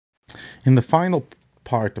In the final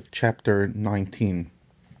part of chapter 19,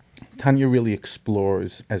 Tanya really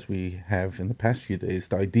explores, as we have in the past few days,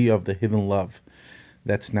 the idea of the hidden love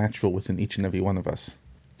that's natural within each and every one of us.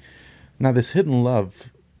 Now, this hidden love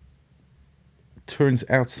turns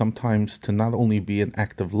out sometimes to not only be an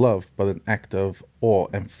act of love, but an act of awe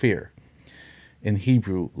and fear. In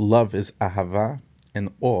Hebrew, love is ahava,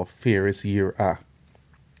 and awe, fear, is yirah,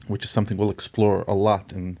 which is something we'll explore a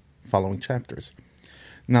lot in following chapters.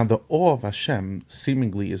 Now, the awe of Hashem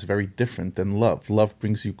seemingly is very different than love. Love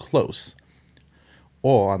brings you close.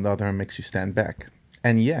 Awe, on the other hand, makes you stand back.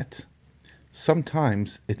 And yet,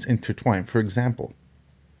 sometimes it's intertwined. For example,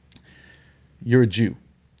 you're a Jew,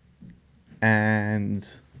 and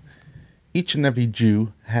each and every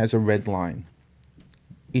Jew has a red line.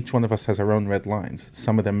 Each one of us has our own red lines.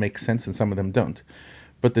 Some of them make sense and some of them don't.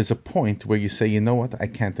 But there's a point where you say, you know what, I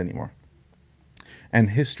can't anymore. And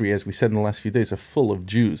history, as we said in the last few days, are full of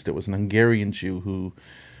Jews. There was an Hungarian Jew who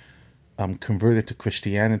converted to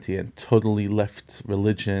Christianity and totally left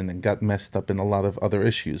religion and got messed up in a lot of other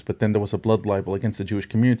issues. But then there was a blood libel against the Jewish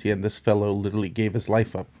community, and this fellow literally gave his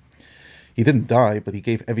life up. He didn't die, but he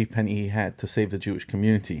gave every penny he had to save the Jewish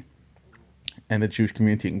community. And the Jewish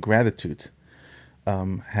community, in gratitude,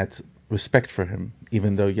 had respect for him,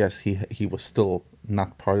 even though, yes, he was still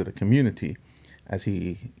not part of the community as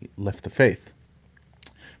he left the faith.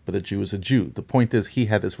 But a Jew is a Jew. The point is, he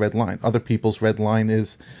had his red line. Other people's red line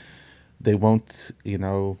is they won't,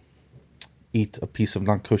 eat a piece of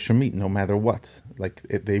non-kosher meat no matter what. Like,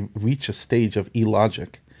 they reach a stage of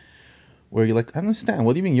illogic where you're like, I understand.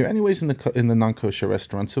 What do you mean? You're anyways in the non-kosher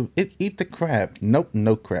restaurant, so eat the crab. Nope,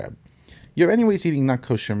 no crab. You're anyways eating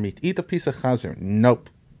non-kosher meat. Eat a piece of chazer. Nope.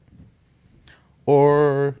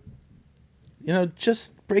 Or,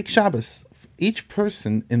 just break Shabbos. Each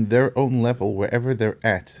person in their own level, wherever they're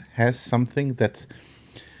at, has something that's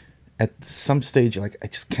at some stage you're like, I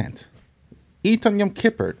just can't. Eat on Yom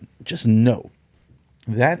Kippur. Just no.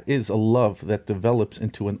 That is a love that develops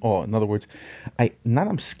into an awe. In other words,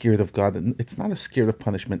 I'm scared of God. It's not a scared of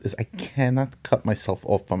punishment. Is I cannot cut myself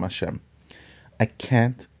off from Hashem. I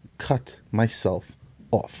can't cut myself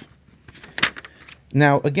off.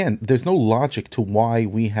 Now, again, there's no logic to why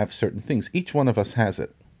we have certain things. Each one of us has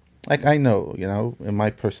it. Like, I know, in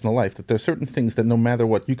my personal life, that there are certain things that no matter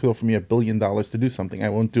what, you could offer me $1 billion to do something, I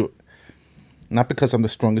won't do it. Not because I'm the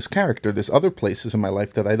strongest character. There's other places in my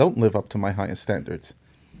life that I don't live up to my highest standards.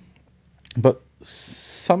 But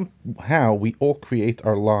somehow we all create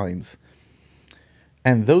our lines.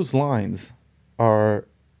 And those lines are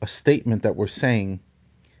a statement that we're saying,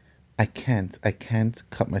 I can't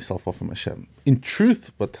cut myself off from Hashem. In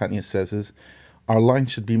truth, what Tanya says is, our line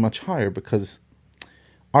should be much higher because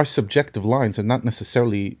our subjective lines are not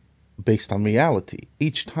necessarily based on reality.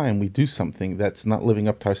 Each time we do something that's not living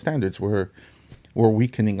up to our standards, we're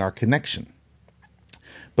weakening our connection.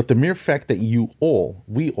 But the mere fact that we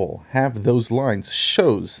all have those lines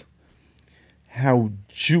shows how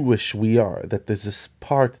Jewish we are, that there's this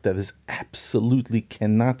part that is absolutely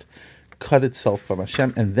cannot cut itself from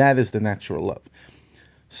Hashem, and that is the natural love.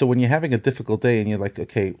 So when you're having a difficult day and you're like,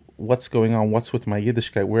 okay, what's going on? What's with my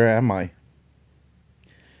Yiddishkeit? Where am I?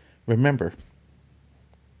 Remember,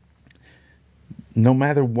 no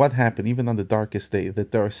matter what happened, even on the darkest day,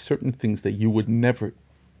 that there are certain things that you would never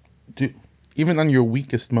do. Even on your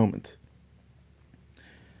weakest moment,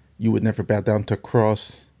 you would never bow down to a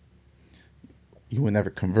cross. You would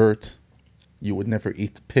never convert. You would never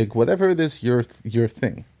eat pig. Whatever it is, your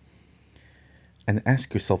thing. And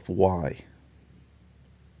ask yourself why.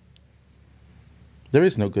 There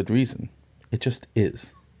is no good reason. It just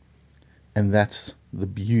is. And that's the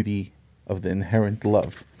beauty of the inherent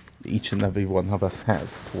love that each and every one of us has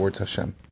towards Hashem.